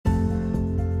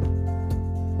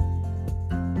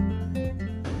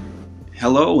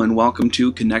Hello and welcome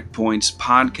to Connect Point's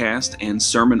podcast and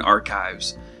sermon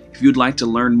archives. If you'd like to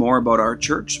learn more about our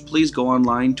church, please go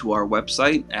online to our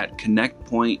website at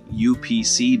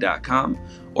connectpointupc.com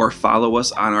or follow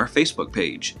us on our Facebook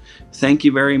page. Thank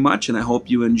you very much, and I hope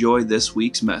you enjoy this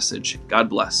week's message. God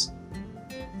bless.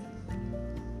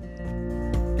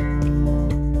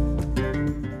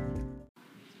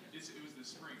 It was the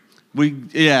spring.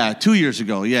 2 years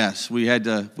ago. Yes, we had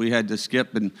to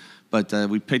skip, but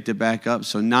we picked it back up.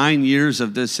 So 9 years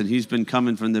of this, and he's been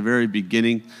coming from the very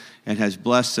beginning, and has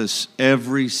blessed us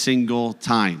every single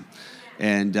time.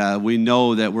 And we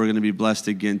know that we're going to be blessed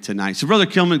again tonight. So, Brother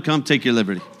Killmon, come take your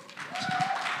liberty.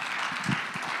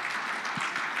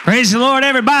 Praise the Lord,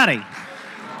 everybody.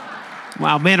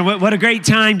 Wow, man, what a great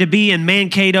time to be in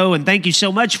Mankato, and thank you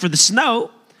so much for the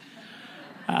snow.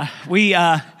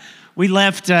 We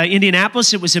left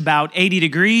Indianapolis. It was about 80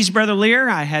 degrees, Brother Lear.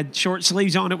 I had short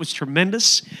sleeves on. It was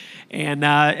tremendous. And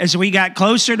as we got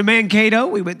closer to Mankato,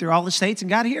 we went through all the states and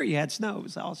got here. You had snow. It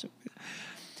was awesome.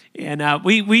 And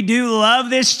we do love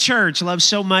this church. Love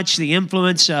so much the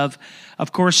influence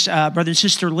of course, Brother and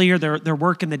Sister Lear, their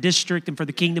work in the district and for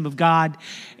the kingdom of God,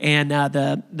 and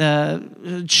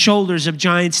the shoulders of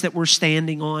giants that we're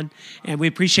standing on. And we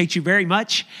appreciate you very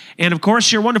much. And of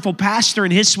course, your wonderful pastor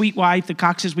and his sweet wife, the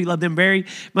Coxes, we love them very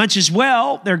much as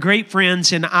well. They're great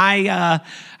friends, and I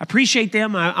appreciate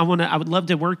them. I would love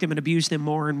to work them and abuse them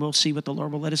more, and we'll see what the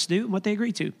Lord will let us do and what they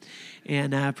agree to.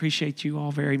 And I appreciate you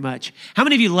all very much. How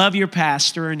many of you love your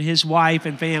pastor and his wife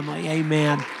and family?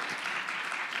 Amen.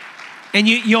 And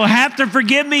you'll have to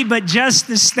forgive me, but just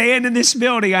to stand in this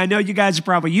building, I know you guys are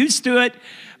probably used to it,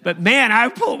 but man,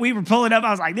 we were pulling up.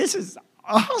 I was like, this is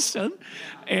awesome.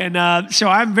 And so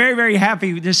I'm very, very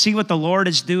happy to see what the Lord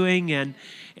is doing and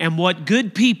what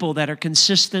good people that are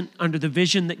consistent under the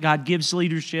vision that God gives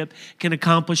leadership can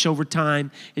accomplish over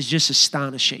time is just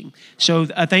astonishing. So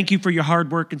thank you for your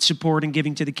hard work and support and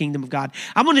giving to the kingdom of God.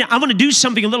 I'm gonna do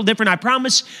something a little different. I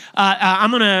promise.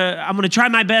 I'm gonna try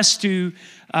my best to,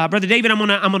 Brother David. I'm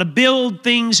gonna build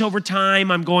things over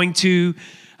time. I'm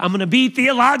gonna be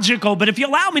theological, but if you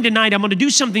allow me tonight, I'm gonna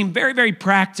do something very, very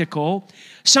practical.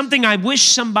 Something I wish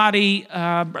somebody,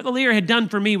 Brother Lear, had done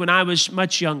for me when I was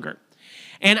much younger.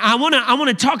 And I want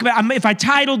to talk about, if I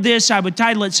titled this, I would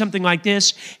title it something like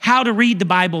this: How to Read the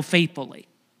Bible Faithfully.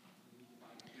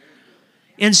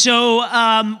 And so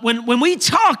when we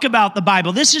talk about the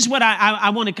Bible, this is what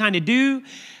I want to kind of do.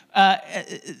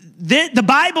 The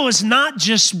Bible is not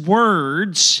just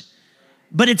words,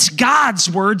 but it's God's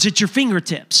words at your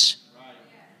fingertips.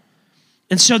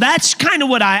 And so that's kind of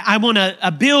what I want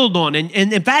to build on.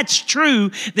 And if that's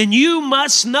true, then you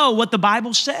must know what the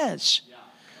Bible says.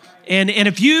 And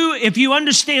if you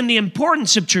understand the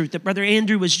importance of truth that Brother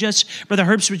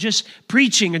Herbst was just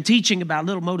preaching and teaching about, a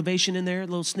little motivation in there, a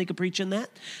little sneak of preaching that,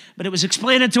 but it was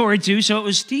explanatory too, so it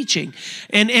was teaching.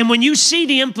 And when you see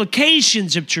the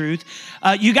implications of truth,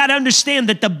 you got to understand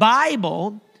that the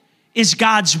Bible is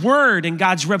God's word and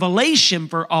God's revelation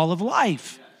for all of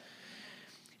life.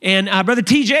 And Brother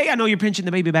TJ, I know you're pinching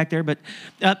the baby back there, but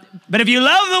if you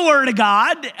love the Word of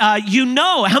God, you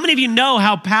know. How many of you know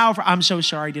how powerful? I'm so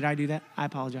sorry. Did I do that? I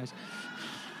apologize.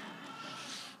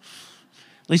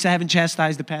 At least I haven't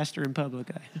chastised the pastor in public.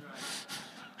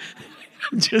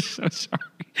 I'm just so sorry.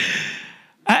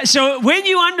 So when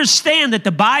you understand that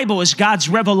the Bible is God's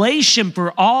revelation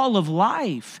for all of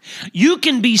life, you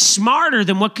can be smarter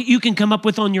than what you can come up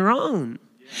with on your own.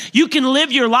 You can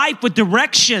live your life with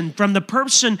direction from the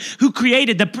person who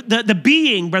created the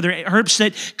being, Brother Herbst,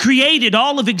 that created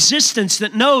all of existence,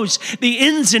 that knows the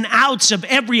ins and outs of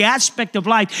every aspect of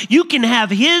life. You can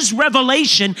have His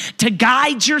revelation to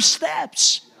guide your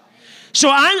steps. So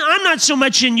I'm not so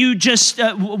much in you just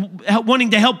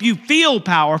wanting to help you feel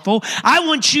powerful. I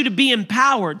want you to be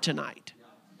empowered tonight.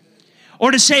 Or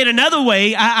to say it another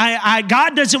way,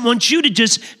 God doesn't want you to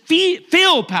just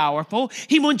feel powerful.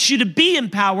 He wants you to be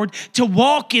empowered to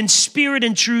walk in spirit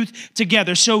and truth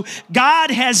together. So God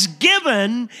has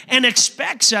given and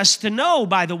expects us to know,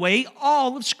 by the way,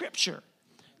 all of Scripture.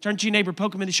 Turn to your neighbor,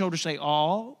 poke him in the shoulder, say,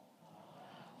 all.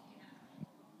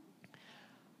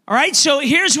 All right, so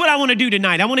here's what I want to do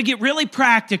tonight. I want to get really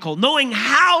practical. Knowing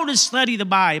how to study the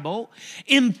Bible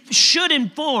should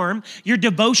inform your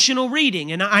devotional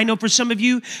reading. And I know for some of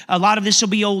you, a lot of this will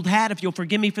be old hat. If you'll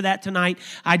forgive me for that tonight,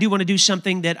 I do want to do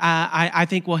something that I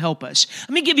think will help us.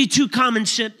 Let me give you two common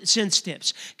sense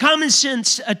tips. Common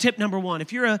sense tip number one.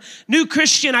 If you're a new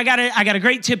Christian, I got a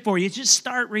great tip for you. Just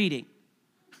start reading.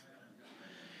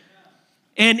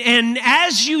 And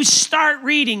as you start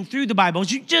reading through the Bible,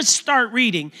 as you just start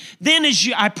reading, then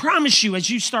I promise you, as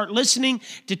you start listening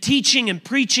to teaching and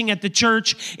preaching at the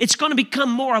church, it's going to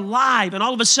become more alive. And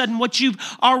all of a sudden, what you've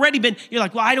already been, you're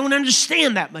like, well, I don't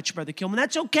understand that much, Brother Killmon.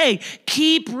 That's okay.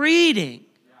 Keep reading.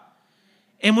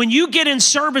 And when you get in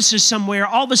services somewhere,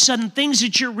 all of a sudden things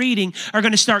that you're reading are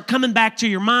going to start coming back to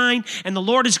your mind, and the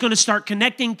Lord is going to start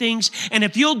connecting things. And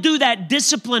if you'll do that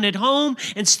discipline at home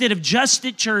instead of just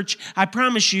at church, I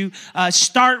promise you,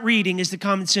 start reading is the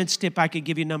common sense tip I could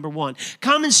give you, number one.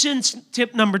 Common sense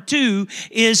tip number two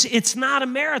is it's not a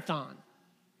marathon.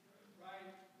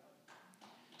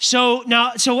 So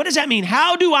what does that mean?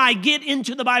 How do I get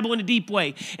into the Bible in a deep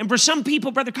way? And for some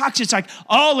people, Brother Cox, it's like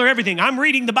all or everything. I'm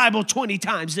reading the Bible 20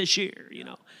 times this year, you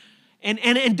know.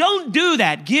 And don't do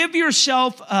that. Give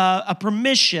yourself a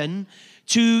permission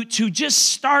to just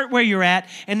start where you're at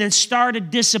and then start a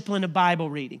discipline of Bible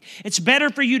reading. It's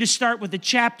better for you to start with a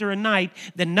chapter a night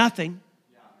than nothing.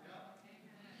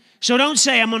 So don't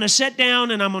say, I'm going to sit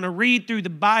down and I'm going to read through the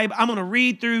Bible. I'm going to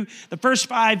read through the first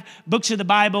 5 books of the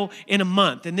Bible in a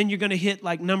month. And then you're going to hit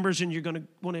like Numbers and you're going to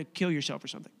want to kill yourself or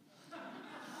something.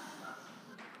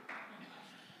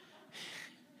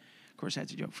 Of course,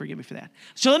 that's a joke. Forgive me for that.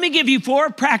 So let me give you 4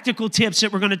 practical tips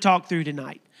that we're going to talk through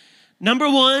tonight. Number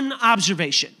 1,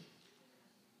 observation.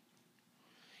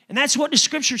 And that's what the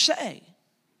scriptures say.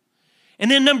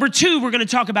 And then number 2, we're going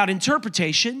to talk about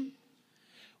interpretation,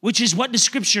 which is what does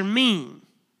Scripture mean?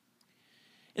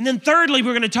 And then thirdly,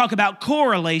 we're going to talk about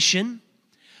correlation.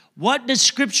 What does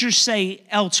Scripture say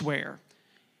elsewhere?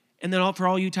 And then for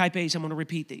all you type A's, I'm going to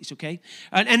repeat these, okay?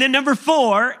 And then number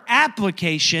 4,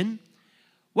 application.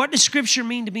 What does Scripture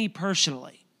mean to me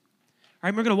personally? All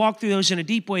right, we're going to walk through those in a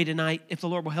deep way tonight if the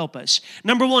Lord will help us.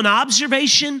 Number 1,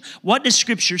 observation. What does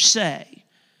Scripture say?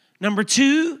 Number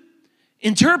 2,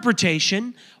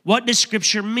 interpretation. What does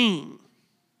Scripture mean?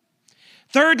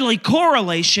 Thirdly,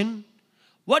 correlation.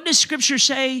 What does Scripture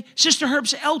say, Sister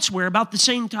Herbs, elsewhere about the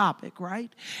same topic,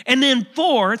 right? And then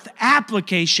 4th,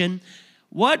 application.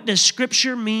 What does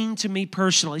Scripture mean to me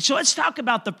personally? So let's talk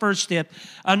about the first tip.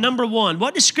 Number 1,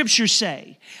 what does Scripture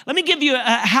say? Let me give you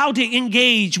how to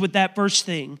engage with that first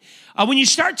thing. When you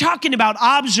start talking about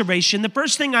observation, the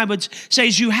first thing I would say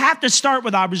is you have to start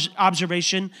with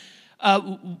observation.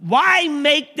 Why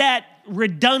make that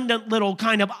redundant little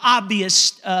kind of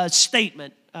obvious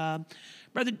statement,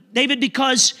 Brother David?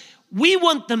 Because we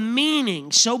want the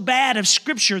meaning so bad of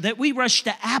Scripture that we rush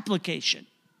to application.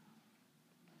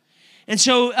 And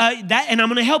so and I'm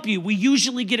going to help you. We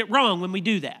usually get it wrong when we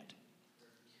do that.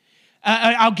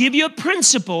 I'll give you a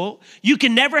principle. You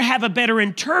can never have a better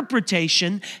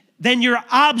interpretation than your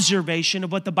observation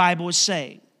of what the Bible is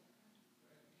saying.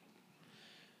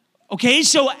 Okay,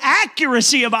 so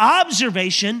accuracy of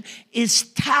observation is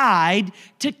tied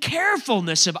to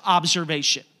carefulness of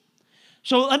observation.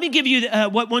 So let me give you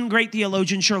what one great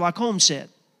theologian, Sherlock Holmes, said.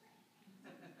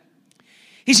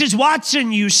 He says,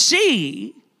 Watson, you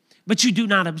see, but you do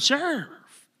not observe.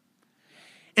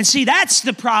 And see, that's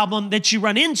the problem that you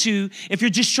run into if you're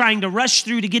just trying to rush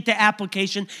through to get the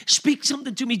application. Speak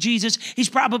something to me, Jesus. He's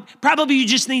probably you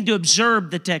just need to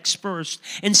observe the text first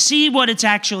and see what it's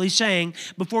actually saying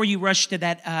before you rush to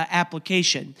that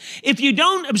application. If you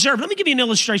don't observe, let me give you an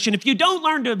illustration. If you don't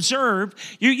learn to observe,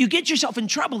 you get yourself in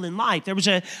trouble in life. There was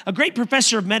a great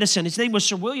professor of medicine. His name was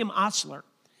Sir William Osler.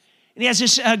 And he has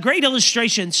this great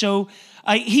illustration. So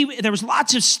there was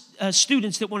lots of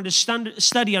students that wanted to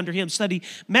study under him, study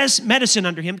medicine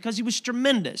under him because he was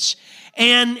tremendous.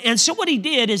 And so what he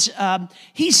did is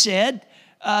he said,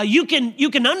 you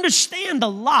can understand a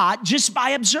lot just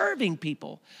by observing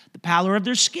people, the pallor of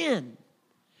their skin,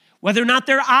 whether or not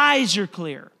their eyes are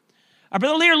clear.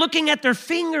 Brother Lear, looking at their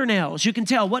fingernails, you can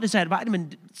tell, what is that,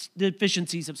 vitamin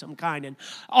deficiencies of some kind, and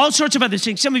all sorts of other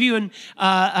things. Some of you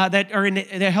that are in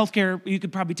the healthcare, you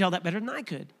could probably tell that better than I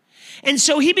could. And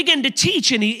so he began to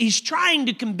teach, and he's trying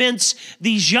to convince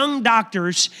these young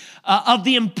doctors of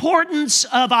the importance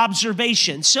of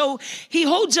observation. So he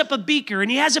holds up a beaker, and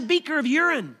he has a beaker of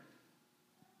urine.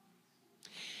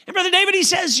 And Brother David, he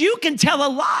says, you can tell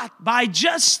a lot by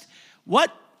just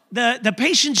what the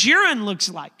patient's urine looks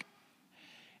like.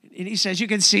 And he says, you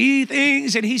can see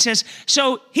things. And he says,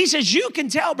 you can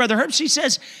tell, Brother Herbst, he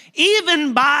says,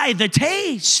 even by the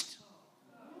taste.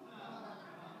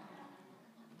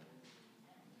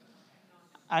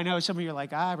 I know some of you are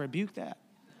like, I rebuke that.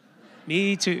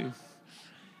 Me too.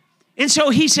 And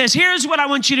so he says, here's what I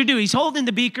want you to do. He's holding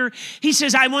the beaker. He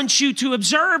says, I want you to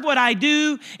observe what I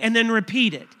do and then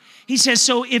repeat it. He says,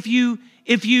 so if you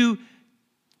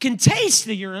can taste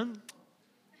the urine,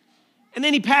 And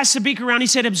then he passed the beaker around. He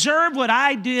said, observe what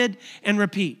I did and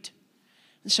repeat.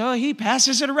 And so he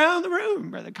passes it around the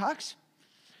room, Brother Cox.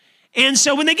 And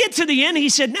so when they get to the end, he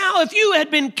said, now, if you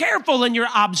had been careful in your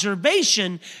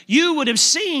observation, you would have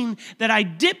seen that I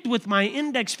dipped with my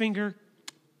index finger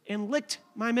and licked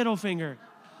my middle finger.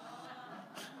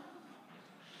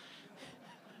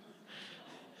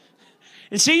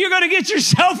 And see, you're going to get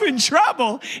yourself in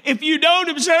trouble if you don't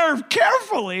observe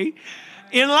carefully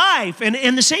in life.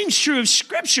 And the same is true of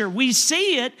Scripture. We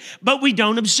see it, but we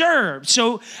don't observe.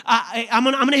 So I'm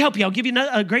going to help you. I'll give you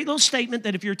a great little statement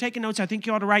that if you're taking notes, I think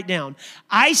you ought to write down.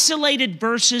 Isolated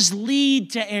verses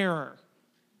lead to error.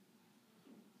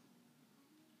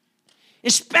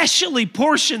 Especially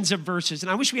portions of verses. And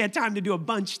I wish we had time to do a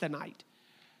bunch tonight.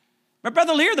 But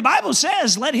Brother Lear, the Bible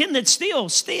says, let him that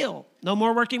steals, steal. No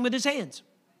more working with his hands.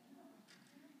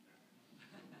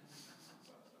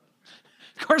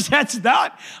 Of course, that's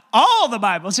not all the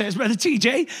Bible says, Brother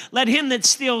TJ. Let him that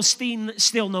steals,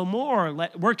 steal no more.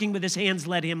 Working with his hands,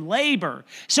 let him labor.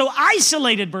 So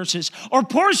isolated verses or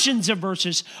portions of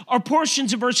verses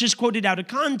quoted out of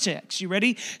context. You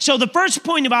ready? So the first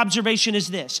point of observation is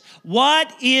this.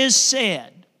 What is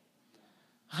said?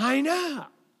 I know.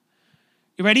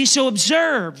 You ready? So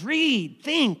observe, read,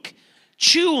 think,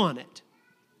 chew on it.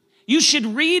 You should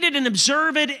read it and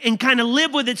observe it and kind of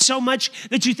live with it so much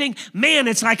that you think, man,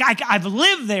 it's like I've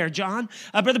lived there, John.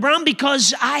 Brother Brown,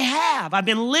 because I have. I've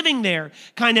been living there,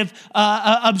 kind of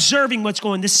observing what's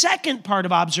going on. The second part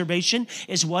of observation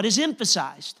is what is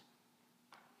emphasized.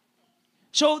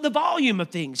 So the volume of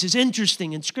things is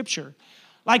interesting in Scripture.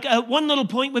 Like one little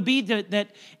point would be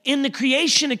that in the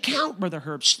creation account, Brother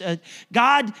Herbst,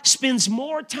 God spends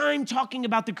more time talking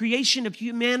about the creation of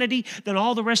humanity than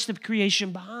all the rest of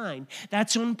creation behind.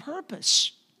 That's on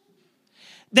purpose.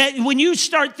 That when you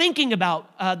start thinking about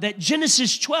that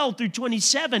Genesis 12 through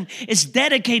 27 is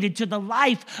dedicated to the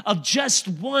life of just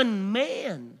one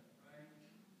man.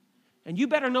 And you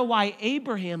better know why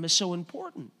Abraham is so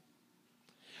important.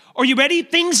 Are you ready?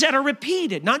 Things that are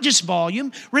repeated, not just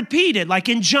volume, repeated. Like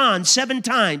in John 7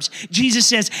 times, Jesus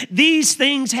says, these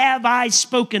things have I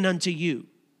spoken unto you.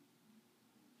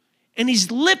 And he's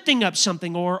lifting up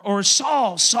something, or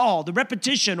Saul, Saul, the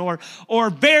repetition, or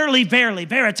verily, verily,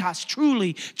 veritas,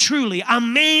 truly, truly,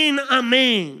 amen,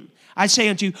 amen. I say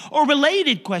unto you, or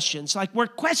related questions, like where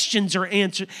questions are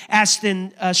asked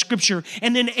in Scripture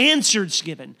and then answers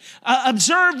given.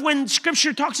 Observe when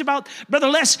Scripture talks about, Brother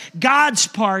Les, God's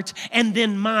part and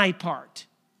then my part.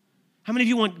 How many of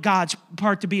you want God's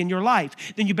part to be in your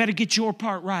life? Then you better get your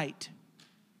part right.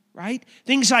 Right?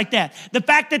 Things like that. The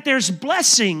fact that there's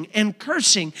blessing and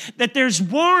cursing, that there's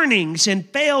warnings and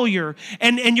failure,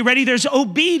 and you ready? There's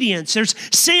obedience, there's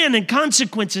sin and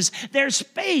consequences, there's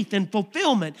faith and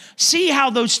fulfillment. See how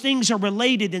those things are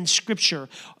related in Scripture.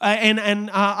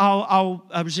 I'll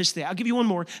resist that. I'll give you one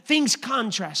more. Things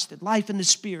contrasted, life in the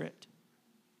Spirit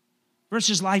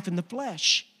versus life in the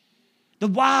flesh. The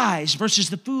wise versus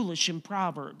the foolish in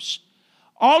Proverbs.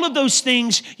 All of those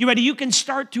things, you ready? You can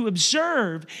start to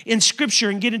observe in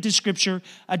Scripture and get into Scripture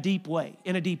in a deep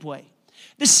way.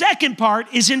 The second part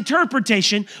is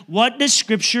interpretation. What does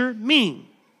Scripture mean?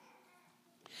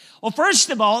 Well, first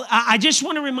of all, I just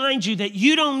want to remind you that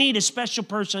you don't need a special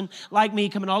person like me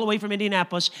coming all the way from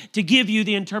Indianapolis to give you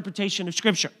the interpretation of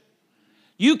Scripture.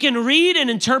 You can read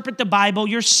and interpret the Bible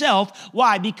yourself.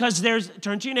 Why? Because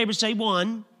turn to your neighbor, say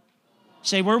one.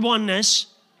 Say we're oneness.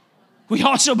 We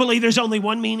also believe there's only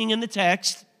one meaning in the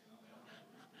text.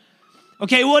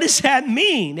 Okay, what does that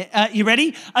mean? You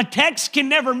ready? A text can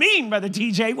never mean, Brother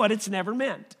TJ, what it's never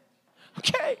meant.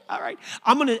 Okay, all right.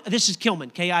 This is Killmon,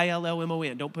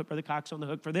 K-I-L-L-M-O-N. Don't put Brother Cox on the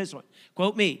hook for this one.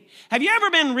 Quote me. Have you ever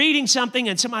been reading something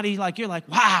and somebody you're like,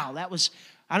 wow, that was,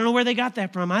 I don't know where they got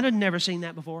that from. I'd never seen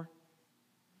that before.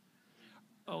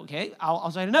 Okay, I'll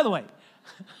say it another way.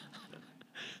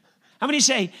 How many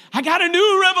say, I got a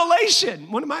new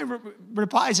revelation? One of my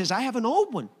replies is, I have an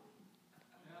old one.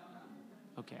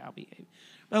 Okay, I'll be.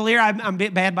 Well, here, I'm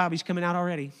Bad Bobby's coming out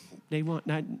already. Day one,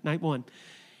 night one.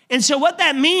 And so what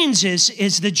that means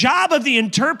is the job of the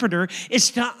interpreter is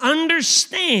to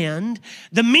understand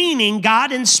the meaning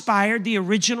God inspired the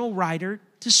original writer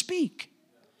to speak.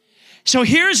 So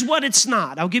here's what it's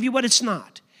not. I'll give you what it's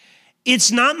not.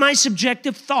 It's not my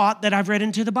subjective thought that I've read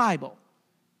into the Bible.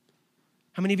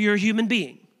 How many of you are a human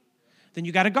being? Then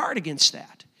you got to guard against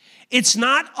that. It's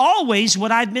not always what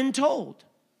I've been told.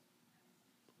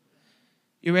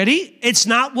 You ready? It's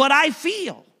not what I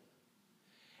feel.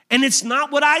 And it's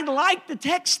not what I'd like the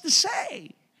text to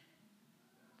say.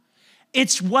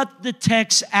 It's what the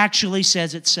text actually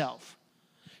says itself.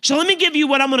 So let me give you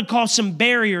what I'm going to call some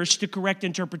barriers to correct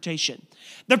interpretation.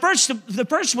 The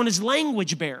first one is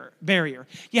language barrier.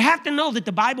 You have to know that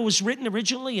the Bible was written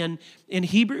originally in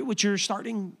Hebrew, which you're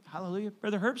starting, hallelujah,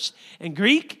 Brother Herbst, and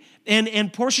Greek,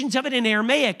 and portions of it in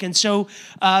Aramaic. And so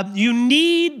you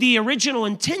need the original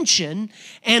intention,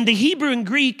 and the Hebrew and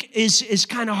Greek is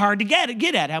kind of hard to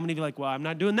get at. How many of you are like, well, I'm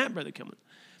not doing that, Brother Killmon?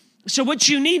 So what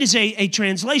you need is a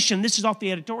translation. This is off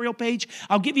the editorial page.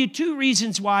 I'll give you 2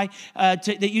 reasons why that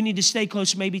you need to stay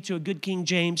close maybe to a good King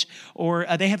James, or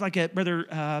they have like a Brother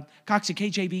Cox, a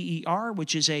KJVER,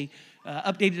 which is a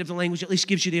updated of the language, at least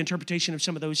gives you the interpretation of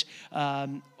some of those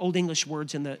Old English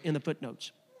words in the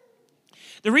footnotes.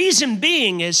 The reason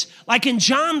being is, like in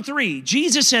John 3,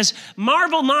 Jesus says,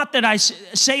 marvel not that I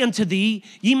say unto thee,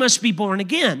 ye must be born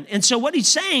again. And so what he's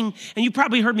saying, and you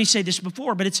probably heard me say this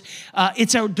before, but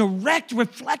it's a direct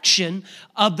reflection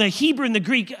of the Hebrew and the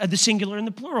Greek, the singular and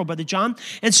the plural, Brother John.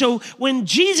 And so when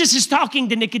Jesus is talking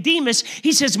to Nicodemus,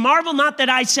 he says, marvel not that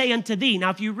I say unto thee. Now,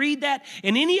 if you read that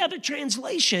in any other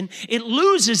translation, it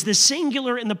loses the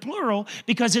singular and the plural,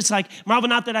 because it's like, marvel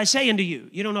not that I say unto you.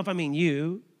 You don't know if I mean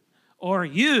you or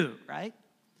you, right?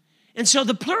 And so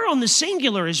the plural and the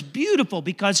singular is beautiful,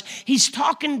 because he's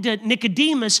talking to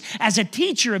Nicodemus as a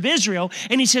teacher of Israel,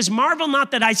 and he says, marvel not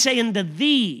that I say unto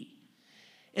thee.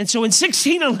 And so in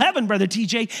 1611, Brother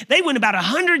TJ, they went about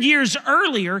 100 years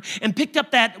earlier and picked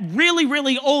up that really,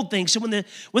 really old thing. So when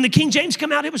the King James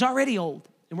come out, it was already old,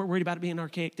 and we're worried about it being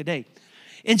archaic today.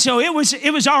 And so it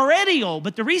was already old,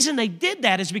 but the reason they did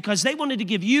that is because they wanted to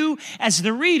give you, as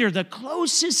the reader, the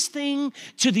closest thing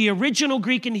to the original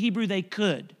Greek and Hebrew they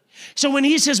could. So when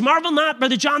he says, marvel not,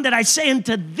 Brother John, that I say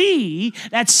unto thee,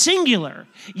 that's singular,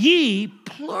 ye,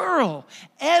 plural.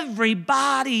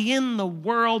 Everybody in the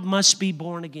world must be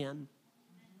born again.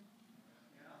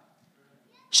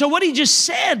 So what he just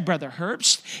said, Brother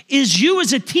Herbst, is you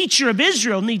as a teacher of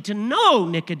Israel need to know,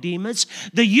 Nicodemus,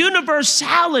 the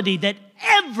universality that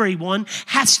everyone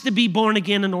has to be born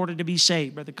again in order to be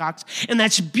saved, Brother Cox. And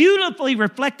that's beautifully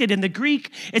reflected in the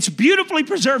Greek. It's beautifully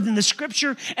preserved in the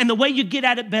Scripture. And the way you get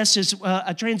at it best is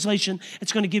a translation.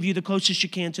 It's going to give you the closest you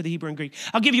can to the Hebrew and Greek.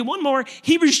 I'll give you one more.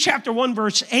 Hebrews chapter 1,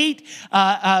 verse 8.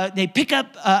 They pick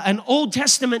up an Old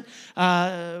Testament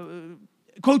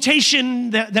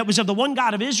quotation that was of the one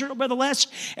God of Israel, Brother Les.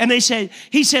 And he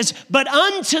says, but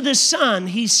unto the Son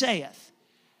he saith.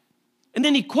 And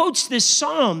then he quotes this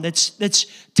psalm that's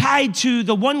tied to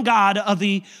the one God of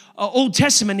the Old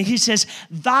Testament. And he says,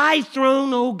 thy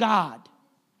throne, O God.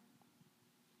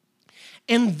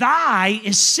 And thy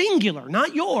is singular,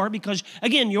 not your, because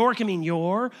again, your can mean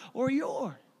your or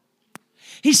your.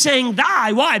 He's saying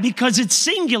thy. Why? Because it's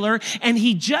singular, and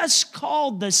he just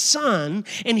called the Son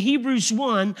in Hebrews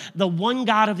 1 the one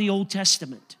God of the Old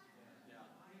Testament.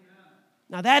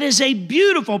 Now that is a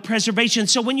beautiful preservation.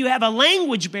 So when you have a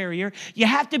language barrier, you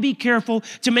have to be careful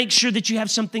to make sure that you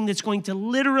have something that's going to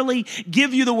literally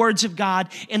give you the words of God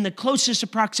in the closest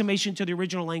approximation to the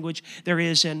original language there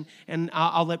is. And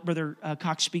I'll let Brother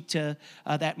Cox speak to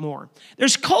that more.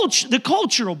 There's the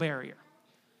cultural barrier.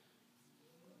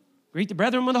 Greet the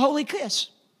brethren with a holy kiss.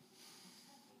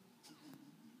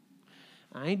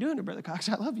 I ain't doing it, Brother Cox.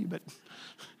 I love you, but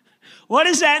what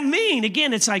does that mean?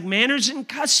 Again, it's like manners and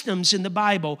customs in the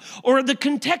Bible, or the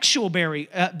contextual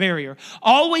barrier.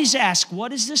 Always ask,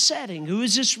 what is the setting? Who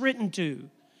is this written to?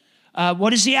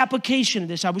 What is the application of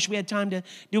this? I wish we had time to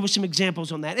deal with some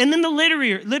examples on that. And then the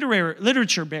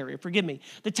literature barrier, forgive me.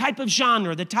 The type of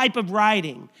genre, the type of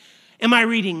writing. Am I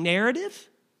reading narrative?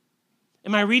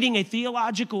 Am I reading a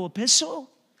theological epistle?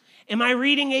 Am I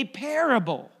reading a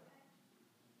parable?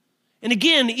 And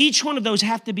again, each one of those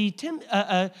have to be,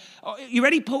 you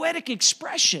ready? Poetic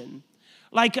expression.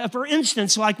 Like, for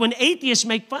instance, like when atheists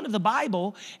make fun of the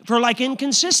Bible for like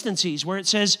inconsistencies, where it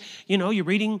says, you know, you're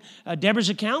reading Deborah's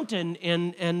account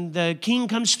and the king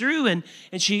comes through and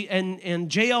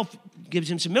Jael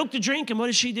gives him some milk to drink, and what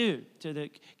does she do to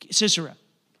the Sisera?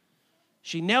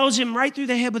 She nails him right through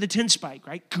the head with a tin spike,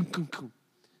 right?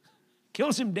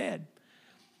 Kills him dead.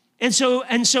 And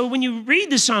so when you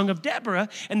read the Song of Deborah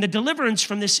and the deliverance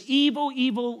from this evil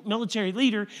military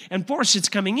leader and force that's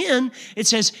coming in, it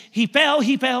says, he fell,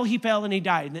 and he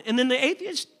died. And then the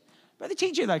atheist, Brother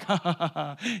TJ, like, ha, ha, ha,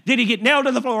 ha. Did he get nailed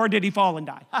to the floor or did he fall and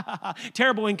die? Ha, ha, ha.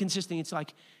 Terrible inconsistency. It's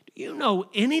like, do you know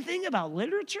anything about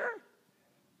literature?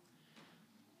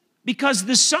 Because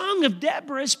the Song of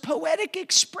Deborah is poetic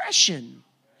expression.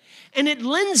 And it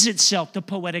lends itself to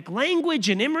poetic language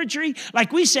and imagery.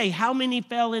 Like we say, how many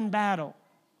fell in battle?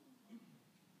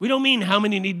 We don't mean how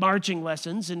many need marching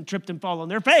lessons and tripped and fall on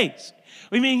their face.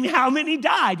 We mean how many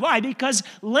died. Why? Because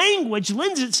language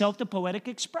lends itself to poetic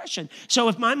expression. So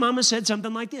if my mama said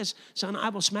something like this, son, I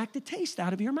will smack the taste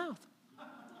out of your mouth.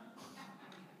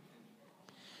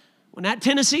 When that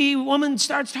Tennessee woman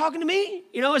starts talking to me,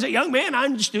 as a young man, I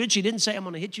understood. She didn't say, I'm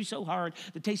going to hit you so hard,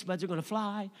 the taste buds are going to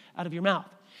fly out of your mouth.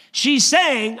 She's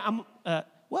saying,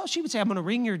 she would say, I'm going to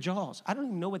wring your jaws. I don't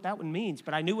even know what that one means,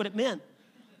 but I knew what it meant.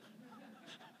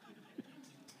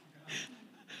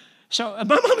 So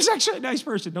my mom's actually a nice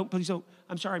person. Please don't.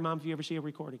 I'm sorry, Mom, if you ever see a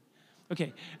recording.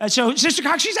 Okay, so Sister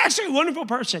Cox, she's actually a wonderful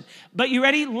person. But you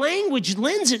ready? Language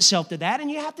lends itself to that, and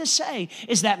you have to say,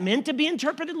 is that meant to be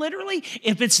interpreted literally?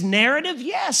 If it's narrative,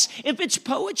 yes. If it's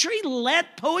poetry,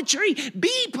 let poetry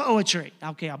be poetry.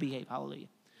 Okay, I'll behave. Hallelujah.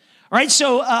 All right,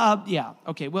 so,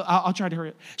 okay, well, I'll try to hurry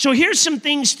up. So here's some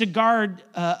things to guard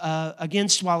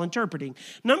against while interpreting.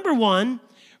 Number one,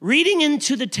 reading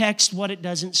into the text what it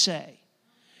doesn't say.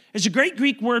 There's a great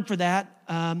Greek word for that,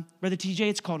 Brother TJ,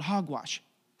 it's called hogwash.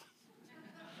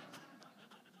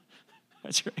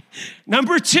 That's right.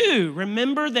 Number two,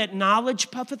 remember that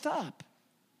knowledge puffeth up.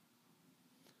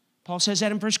 Paul says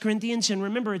that in 1 Corinthians, and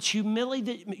remember, it's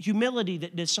humility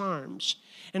that disarms.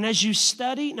 And as you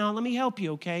study, now let me help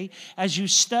you, okay? As you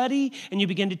study and you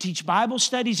begin to teach Bible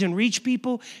studies and reach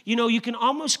people, you can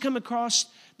almost come across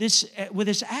this with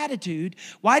this attitude,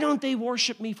 why don't they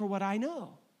worship me for what I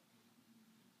know?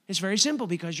 It's very simple,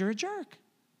 because you're a jerk.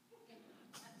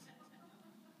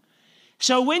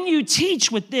 So when you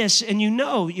teach with this and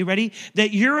you ready,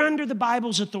 that you're under the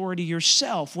Bible's authority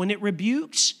yourself. When it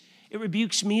rebukes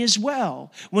me as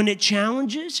well. When it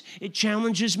challenges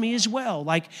me as well.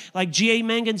 Like G.A.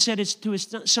 Mangan said to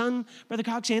his son, Brother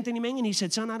Cox, Anthony Mangan, he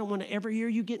said, son, I don't want to ever hear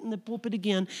you get in the pulpit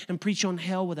again and preach on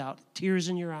hell without tears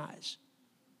in your eyes.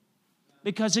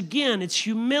 Because again, it's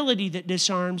humility that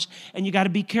disarms, and you got to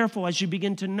be careful as you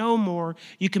begin to know more,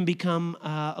 you can become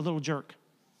a little jerk.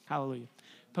 Hallelujah.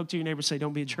 Poke to your neighbor, say,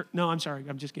 don't be a jerk. No, I'm sorry,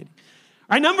 I'm just kidding.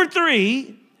 All right, number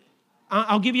three,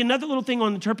 I'll give you another little thing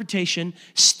on interpretation.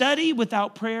 Study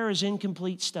without prayer is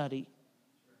incomplete study.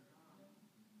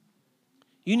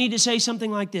 You need to say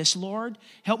something like this, Lord,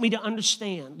 help me to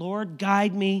understand. Lord,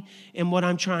 guide me in what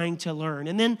I'm trying to learn.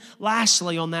 And then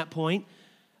lastly on that point,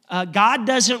 God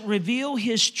doesn't reveal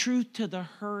his truth to the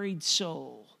hurried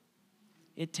soul.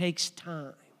 It takes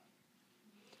time.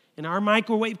 In our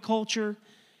microwave culture,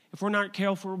 if we're not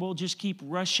careful, we'll just keep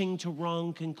rushing to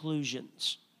wrong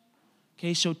conclusions.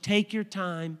 Okay, so take your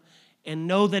time and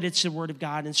know that it's the Word of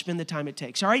God and spend the time it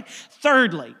takes. All right?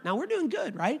 Thirdly, now we're doing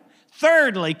good, right?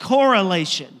 Thirdly,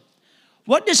 correlation.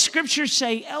 What does Scripture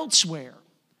say elsewhere?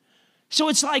 So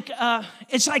it's like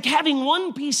having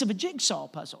one piece of a jigsaw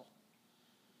puzzle.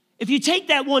 If you take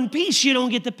that one piece, you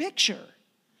don't get the picture.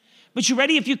 But you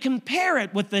ready? If you compare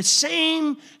it with the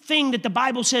same thing that the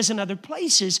Bible says in other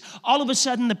places, all of a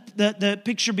sudden the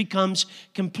picture becomes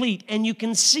complete and you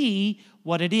can see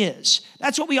what it is.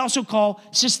 That's what we also call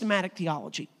systematic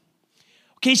theology.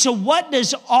 Okay, so what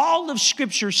does all of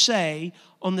Scripture say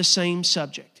on the same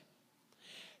subject?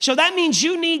 So that means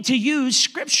you need to use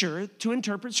Scripture to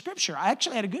interpret Scripture. I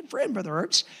actually had a good friend, Brother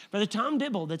Herbst, Brother Tom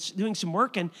Dibble, that's doing some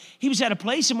work, and he was at a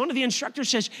place, and one of the instructors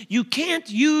says, you can't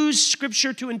use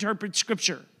Scripture to interpret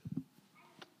Scripture.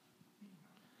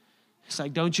 It's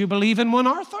like, don't you believe in one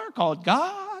author called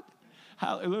God?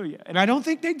 Hallelujah. And I don't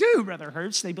think they do, Brother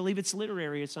Hertz. They believe it's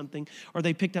literary or something, or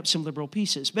they picked up some liberal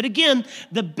pieces. But again,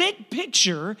 the big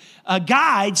picture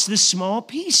guides the small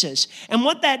pieces. And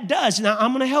what that does, now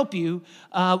I'm going to help you.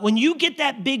 When you get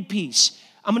that big piece,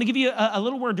 I'm going to give you a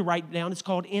little word to write down. It's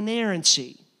called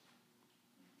inerrancy.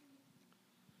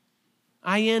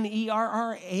 I-N-E-R-R-A-N-C-Y.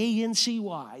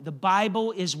 The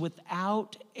Bible is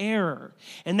without error.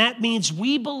 And that means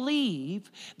we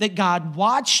believe that God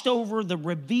watched over the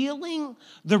revealing,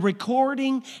 the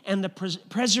recording, and the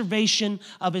preservation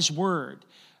of His Word.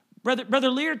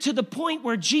 Brother Lear, to the point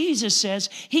where Jesus says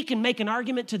he can make an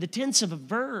argument to the tense of a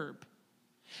verb.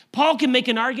 Paul can make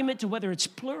an argument to whether it's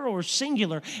plural or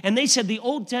singular. And they said the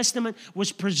Old Testament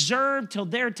was preserved till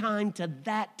their time to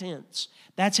that tense.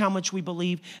 That's how much we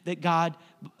believe that God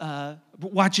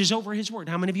watches over His Word.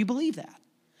 How many of you believe that?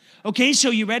 Okay, so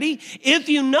you ready? If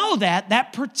you know that,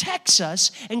 that protects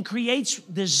us and creates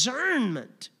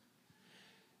discernment.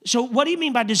 So what do you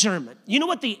mean by discernment? You know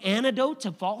what the antidote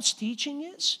to false teaching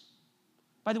is?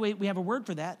 By the way, we have a word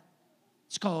for that.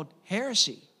 It's called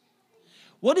heresy.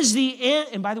 What is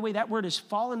and by the way, that word has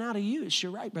fallen out of use.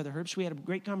 You're right, Brother Herbst. We had a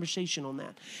great conversation on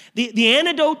that. The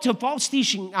antidote to false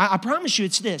teaching, I promise you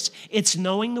it's this. It's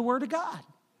knowing the Word of God.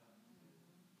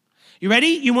 You ready?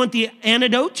 You want the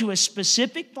antidote to a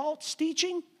specific false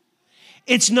teaching?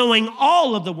 It's knowing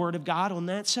all of the Word of God on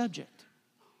that subject.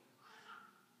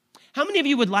 How many of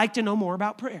you would like to know more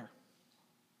about prayer?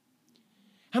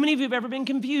 How many of you have ever been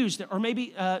confused? Or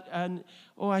maybe,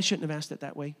 I shouldn't have asked it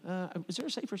that way. Is there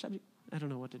a safer subject? I don't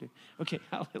know what to do. Okay,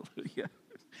 hallelujah.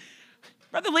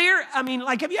 Brother Lear, have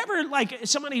you ever,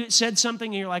 somebody said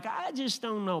something and you're like, I just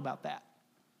don't know about that.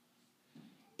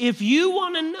 If you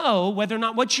want to know whether or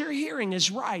not what you're hearing is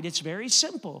right, it's very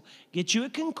simple. Get you a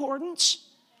concordance,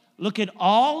 look at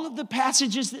all of the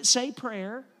passages that say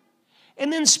prayer,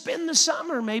 and then spend the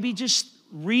summer maybe just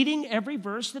reading every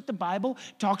verse that the Bible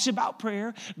talks about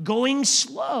prayer, going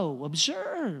slow,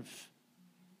 observe.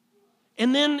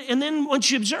 And then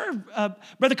once you observe,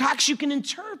 Brother Cox, you can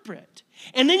interpret.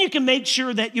 And then you can make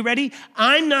sure that, you ready?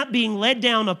 I'm not being led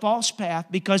down a false path,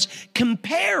 because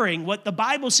comparing what the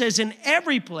Bible says in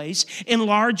every place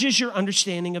enlarges your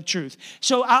understanding of truth.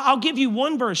 So I'll give you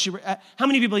one verse. How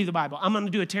many of you believe the Bible? I'm going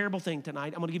to do a terrible thing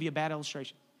tonight. I'm going to give you a bad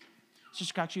illustration.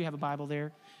 Sister Cox, you have a Bible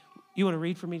there. You want to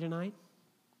read for me tonight?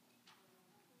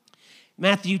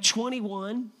 Matthew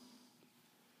 21,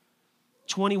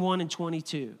 21 and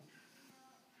 22.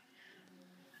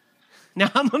 Now,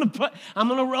 I'm going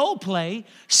to role play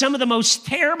some of the most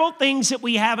terrible things that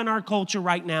we have in our culture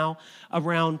right now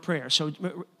around prayer. So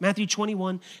Matthew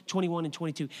 21, 21 and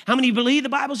 22. How many believe the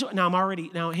Bible's?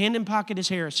 Now, hand in pocket is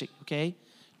heresy, okay?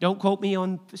 Don't quote me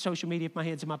on social media if my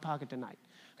hand's in my pocket tonight,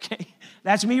 okay?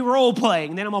 That's me role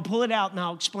playing. Then I'm going to pull it out and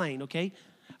I'll explain, okay?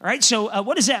 All right, so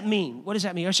what does that mean? What does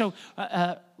that mean? So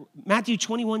Matthew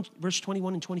 21, verse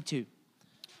 21 and 22.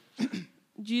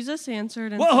 Jesus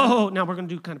answered and Whoa. Now we're going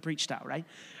to do kind of preach style, right?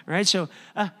 All right, so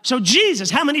Jesus,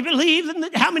 how many of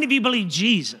you believe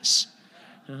Jesus?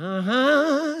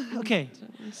 Okay.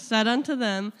 said unto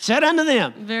them,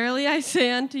 Verily I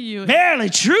say unto you, verily,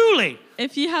 truly,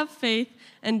 if ye have faith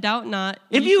and doubt not,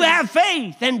 you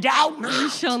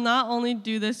shall not only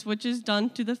do this which is done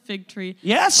to the fig tree,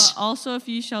 yes, but also if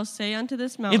ye shall say unto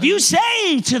this mountain, if you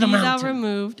be thou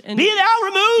removed, and be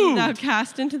thou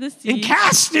cast into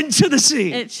the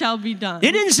sea, it shall be done.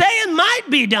 It didn't say it might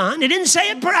be done. It didn't say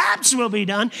it perhaps will be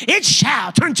done. It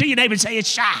shall. Turn to your neighbor and say, it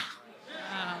shall.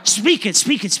 Speak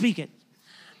it.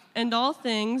 And all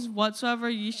things whatsoever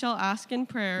ye shall ask in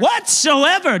prayer.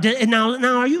 Whatsoever.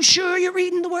 Now, are you sure you're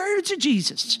reading the words of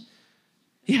Jesus?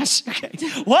 Yes, okay.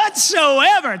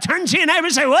 Whatsoever. Turn to your neighbor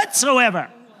and say, whatsoever.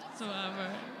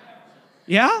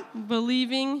 Yeah?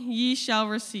 Believing ye shall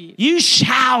receive. You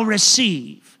shall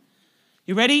receive.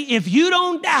 You ready? If you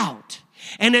don't doubt.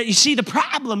 And you see, the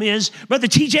problem is, Brother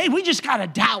TJ, we just got a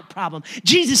doubt problem.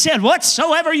 Jesus said,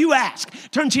 whatsoever you ask.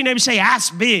 Turn to your neighbor and say,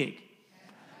 ask big.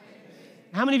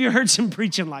 How many of you heard some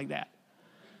preaching like that?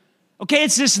 Okay,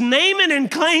 it's this name it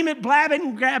and claim it, blab it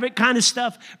and grab it kind of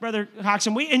stuff, Brother Cox.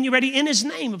 And you ready? In his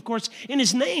name, of course. In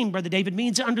his name, Brother David,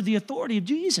 means under the authority of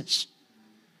Jesus.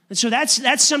 And so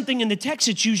that's something in the text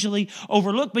that's usually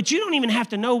overlooked. But you don't even have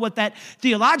to know what that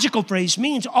theological phrase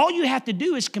means. All you have to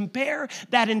do is compare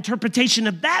that interpretation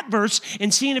of that verse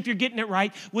and seeing if you're getting it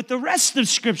right with the rest of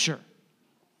Scripture.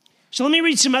 So let me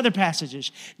read some other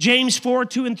passages. James 4,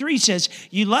 2 and 3 says,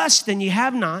 you lust and you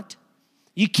have not.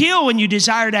 You kill when you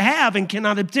desire to have and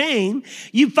cannot obtain.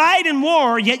 You fight in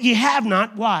war, yet you have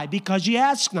not. Why? Because you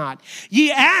ask not.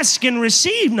 Ye ask and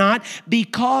receive not,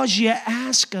 because you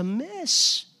ask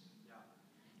amiss,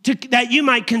 that you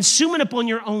might consume it upon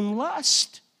your own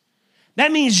lust.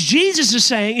 That means Jesus is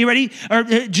saying, you ready?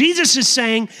 Jesus is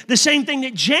saying the same thing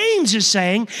that James is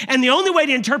saying, and the only way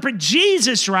to interpret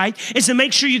Jesus right is to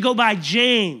make sure you go by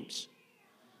James.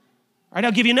 All right,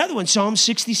 I'll give you another one. Psalm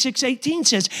 66:18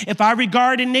 says, if I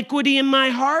regard iniquity in my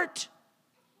heart,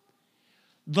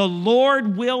 the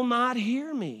Lord will not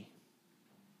hear me.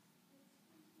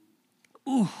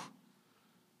 Ooh,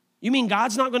 you mean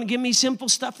God's not going to give me simple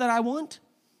stuff that I want?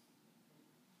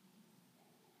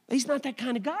 He's not that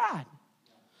kind of God.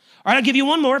 All right, I'll give you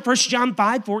one more. 1 John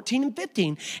 5, 14 and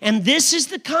 15. And this is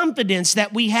the confidence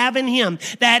that we have in him,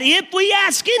 that if we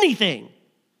ask anything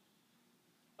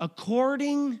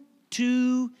according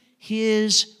to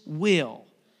his will,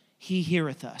 he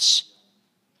heareth us.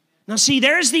 Now see,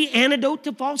 there's the antidote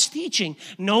to false teaching,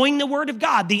 knowing the Word of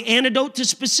God. The antidote to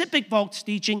specific false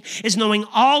teaching is knowing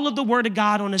all of the Word of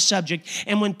God on a subject.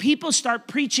 And when people start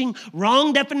preaching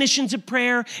wrong definitions of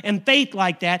prayer and faith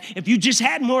like that, if you just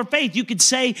had more faith, you could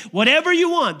say whatever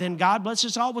you want. Then God bless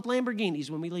us all with Lamborghinis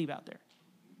when we leave out there.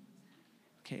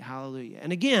 Okay, hallelujah.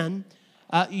 And again,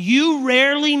 you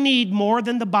rarely need more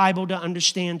than the Bible to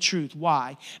understand truth.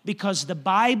 Why? Because the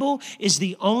Bible is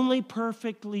the only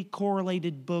perfectly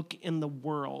correlated book in the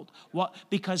world.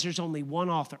 Because there's only one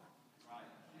author. All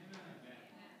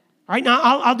right, now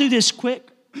I'll do this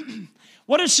quick.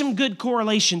 What are some good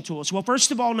correlation tools? Well,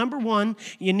 first of all, number one,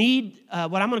 you need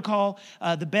what I'm going to call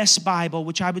the best Bible,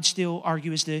 which I would still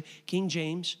argue is the King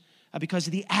James, because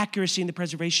of the accuracy and the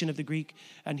preservation of the Greek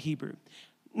and Hebrew.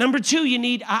 Number two,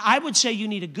 I would say you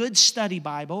need a good study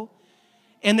Bible.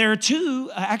 And there are two,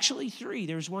 actually three.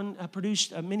 There's one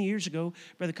produced many years ago,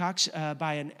 Brother Cox,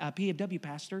 by a PFW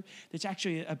pastor. That's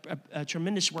actually a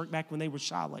tremendous work back when they were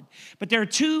solid. But there are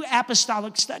two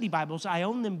apostolic study Bibles. I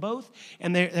own them both,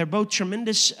 and they're both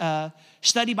tremendous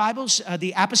study Bibles,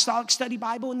 the Apostolic Study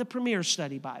Bible and the Premier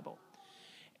Study Bible.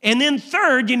 And then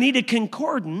third, you need a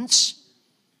concordance.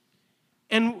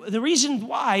 And the reason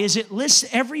why is it lists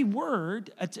every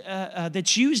word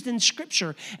that's used in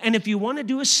Scripture. And if you want to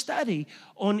do a study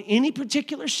on any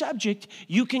particular subject,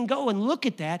 you can go and look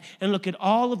at that and look at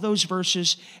all of those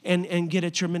verses and get a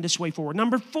tremendous way forward.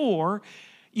 Number four,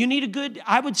 you need a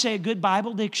good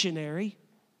Bible dictionary,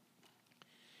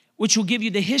 which will give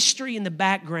you the history and the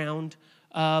background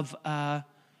of the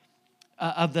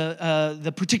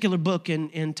particular book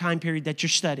and time period that you're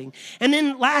studying. And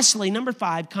then lastly, number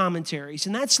five, commentaries.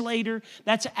 And that's later,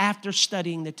 that's after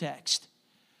studying the text.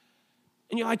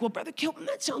 And you're like, well, Brother Killmon,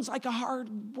 that sounds like a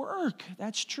hard work.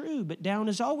 That's true, but down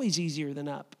is always easier than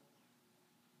up.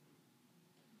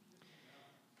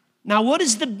 Now, what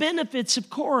is the benefits of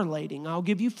correlating? I'll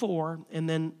give you four, and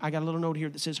then I got a little note here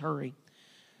that says hurry.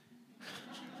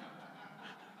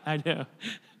 I know.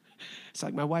 It's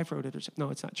like my wife wrote it or something.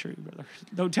 No, it's not true, brother.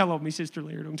 Don't tell on me, Sister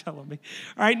Lear. Don't tell on me.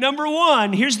 All right, number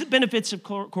one, here's the benefits of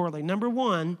correlating. Number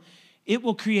one, it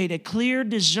will create a clear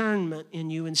discernment in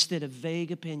you instead of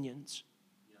vague opinions.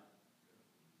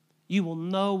 You will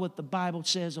know what the Bible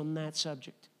says on that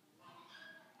subject.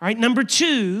 All right, number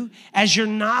two, as your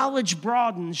knowledge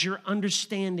broadens, your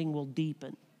understanding will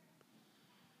deepen.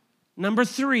 Number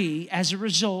three, as a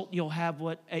result, you'll have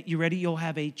You'll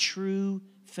have a true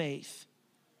faith.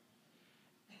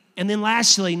 And then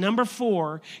lastly, number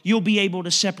four, you'll be able to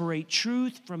separate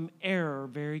truth from error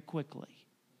very quickly.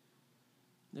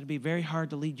 It'll be very hard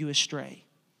to lead you astray.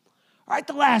 All right,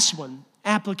 the last one,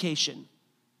 application.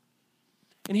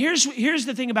 And here's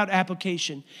the thing about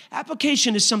application.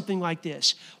 Application is something like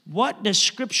this. What does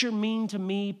Scripture mean to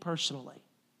me personally?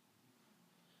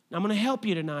 Now, I'm going to help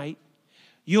you tonight.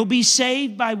 You're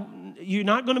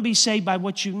not going to be saved by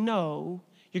what you know.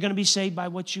 You're going to be saved by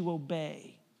what you obey.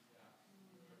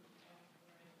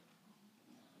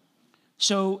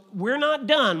 So we're not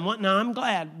done. Now, I'm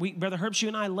glad. Brother Herbst, you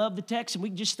and I love the text, and we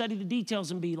can just study the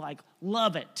details and be like,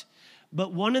 love it.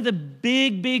 But one of the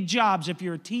big jobs, if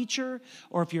you're a teacher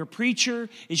or if you're a preacher,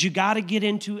 is you got to get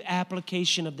into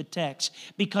application of the text,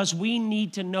 because we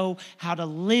need to know how to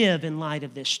live in light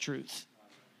of this truth.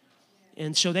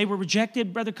 And so they were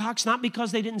rejected, Brother Cox, not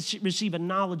because they didn't receive a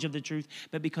knowledge of the truth,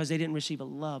 but because they didn't receive a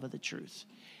love of the truth.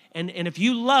 And if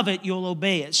you love it, you'll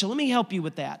obey it. So let me help you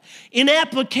with that. In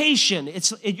application,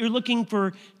 you're looking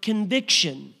for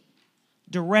conviction,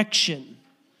 direction,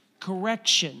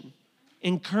 correction,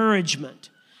 encouragement.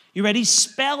 You ready?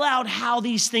 Spell out how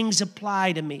these things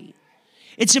apply to me.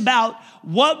 It's about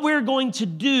what we're going to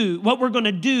do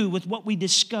with what we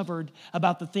discovered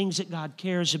about the things that God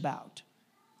cares about.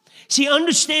 See,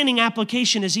 understanding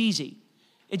application is easy.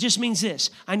 It just means this: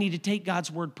 I need to take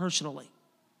God's word personally.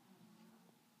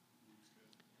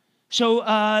 So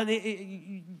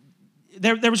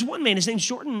there was one man, his name's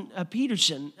Jordan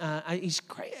Peterson. He's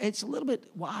crazy. It's a little bit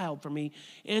wild for me.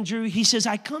 Andrew, he says,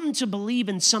 I come to believe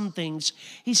in some things.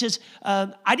 He says,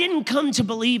 I didn't come to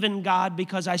believe in God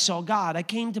because I saw God. I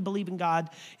came to believe in God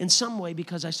in some way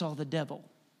because I saw the devil.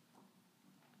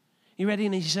 You ready?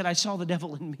 And he said, I saw the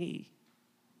devil in me.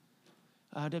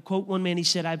 To quote one man, he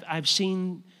said, I've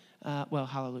seen,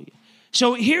 hallelujah.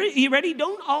 So here, you ready?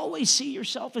 Don't always see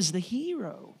yourself as the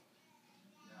hero.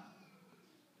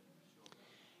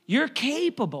 You're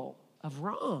capable of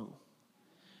wrong.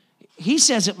 He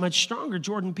says it much stronger.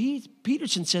 Jordan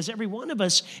Peterson says every one of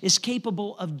us is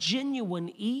capable of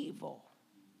genuine evil.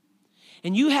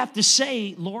 And you have to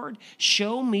say, Lord,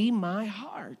 show me my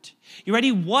heart. You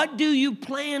ready? What do you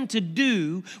plan to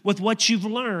do with what you've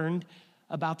learned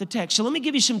about the text? So let me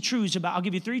give you some truths I'll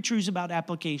give you 3 truths about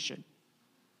application.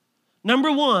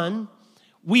 Number 1,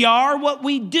 we are what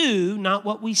we do, not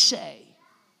what we say.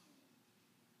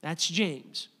 That's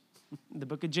James, the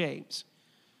book of James.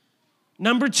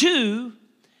 Number 2,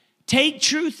 take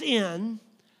truth in,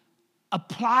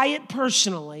 apply it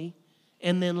personally,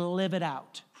 and then live it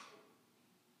out.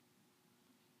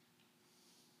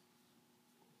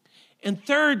 And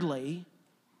thirdly,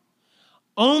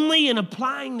 only in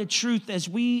applying the truth as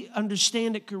we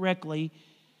understand it correctly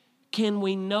can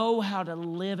we know how to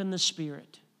live in the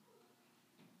Spirit.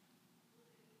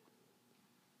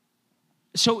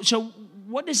 So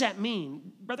what does that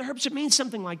mean? Brother Herbst, it means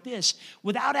something like this.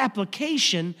 Without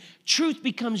application, truth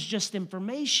becomes just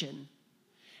information.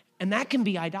 And that can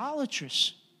be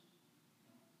idolatrous.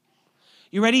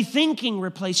 You ready? Thinking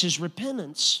replaces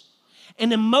repentance.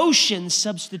 And emotion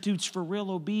substitutes for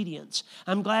real obedience.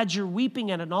 I'm glad you're weeping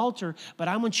at an altar, but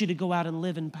I want you to go out and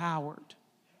live empowered.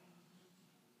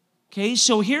 Okay,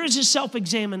 so here's a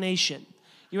self-examination.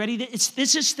 You ready?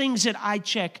 This is things that I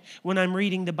check when I'm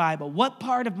reading the Bible. What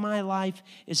part of my life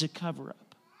is a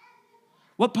cover-up?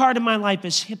 What part of my life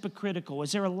is hypocritical?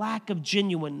 Is there a lack of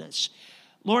genuineness?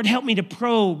 Lord, help me to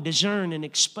probe, discern, and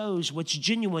expose what's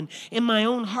genuine in my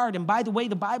own heart. And by the way,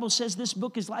 the Bible says this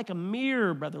book is like a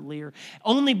mirror, Brother Lear.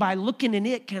 Only by looking in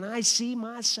it can I see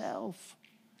myself.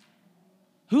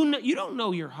 You don't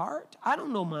know your heart. I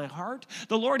don't know my heart.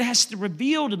 The Lord has to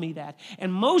reveal to me that.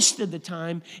 And most of the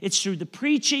time, it's through the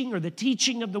preaching or the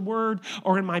teaching of the Word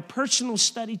or in my personal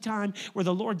study time where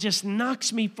the Lord just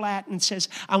knocks me flat and says,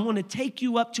 I want to take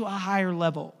you up to a higher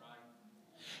level.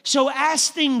 So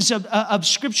ask things of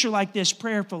Scripture like this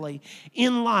prayerfully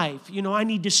in life. You know, I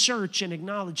need to search and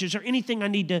acknowledge. Is there anything I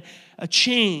need to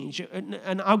change?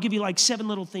 And I'll give you like 7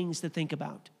 little things to think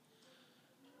about.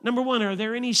 Number 1, are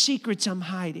there any secrets I'm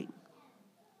hiding?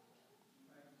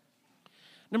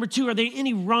 Number 2, are there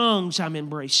any wrongs I'm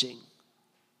embracing?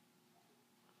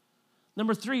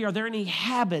 Number 3, are there any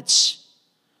habits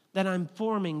that I'm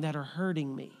forming that are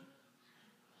hurting me?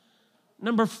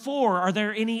 Number 4, are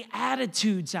there any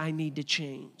attitudes I need to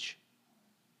change?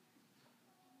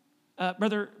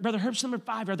 Brother Herbst, number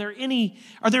 5, are there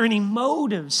any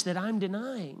motives that I'm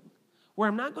denying? Where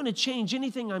I'm not going to change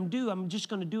anything I'm just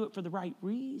going to do it for the right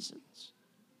reasons.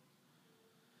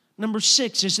 Number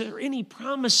 6, is there any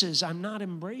promises I'm not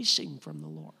embracing from the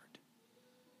Lord?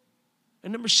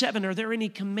 And number 7, are there any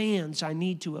commands I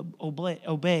need to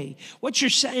obey? What you're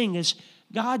saying is,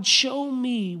 God, show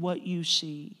me what you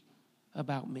see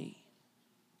about me.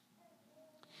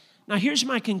 Now, here's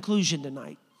my conclusion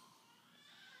tonight.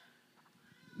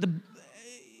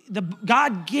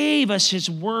 God gave us His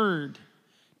Word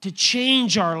to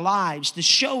change our lives, to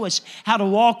show us how to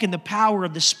walk in the power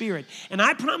of the Spirit. And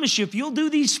I promise you, if you'll do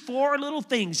these 4 little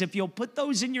things, if you'll put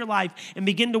those in your life and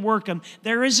begin to work them,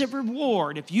 there is a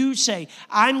reward. If you say,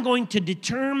 I'm going to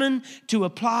determine to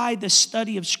apply the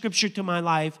study of Scripture to my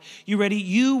life, you ready?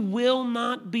 You will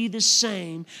not be the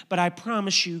same, but I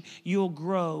promise you, you'll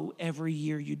grow every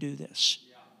year you do this.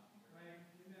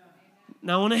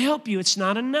 Now, I want to help you. It's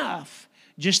not enough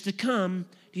just to come.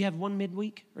 Do you have 1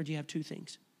 midweek or do you have 2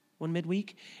 things? 1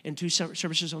 midweek and 2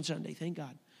 services on Sunday. Thank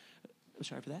God. I'm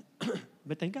sorry for that,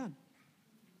 but thank God.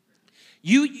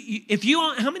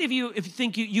 How many of you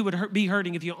think you would be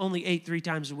hurting if you only ate 3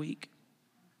 times a week?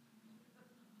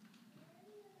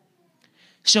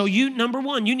 So number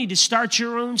 1, you need to start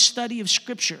your own study of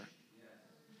Scripture.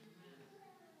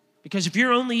 Because if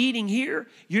you're only eating here,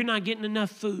 you're not getting enough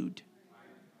food.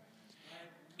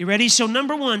 You ready? So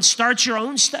number 1, start your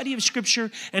own study of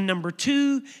Scripture. And number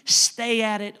 2, stay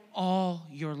at it all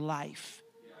your life.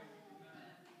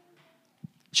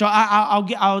 So I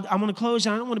want to close,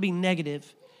 and I don't want to be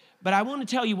negative, but I want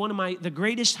to tell you one of the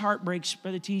greatest heartbreaks,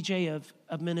 Brother TJ,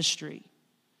 of ministry.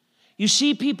 You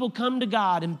see people come to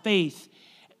God in faith,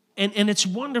 and it's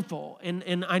wonderful.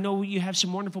 And I know you have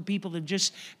some wonderful people that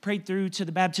just prayed through to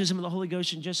the baptism of the Holy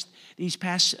Ghost in just these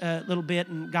past little bit,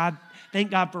 and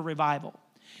thank God for revival.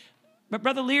 But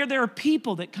Brother Lear, there are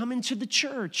people that come into the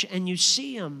church and you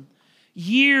see them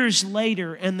years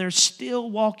later and they're still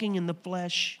walking in the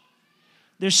flesh.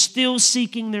 They're still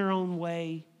seeking their own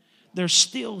way. They're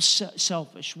still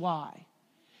selfish. Why?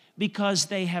 Because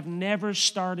they have never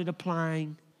started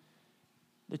applying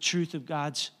the truth of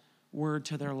God's Word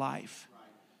to their life.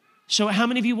 So how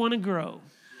many of you want to grow?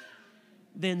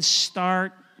 Then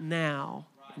start now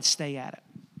and stay at it.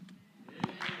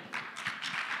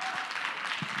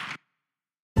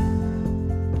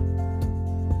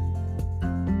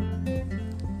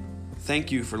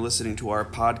 Thank you for listening to our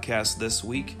podcast this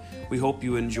week. We hope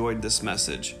you enjoyed this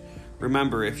message.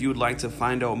 Remember, if you would like to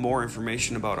find out more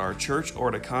information about our church or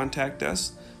to contact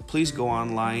us, please go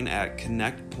online at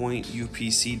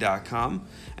connectpointupc.com.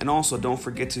 And also don't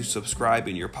forget to subscribe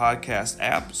in your podcast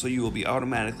app so you will be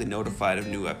automatically notified of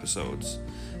new episodes.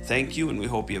 Thank you, and we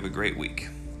hope you have a great week.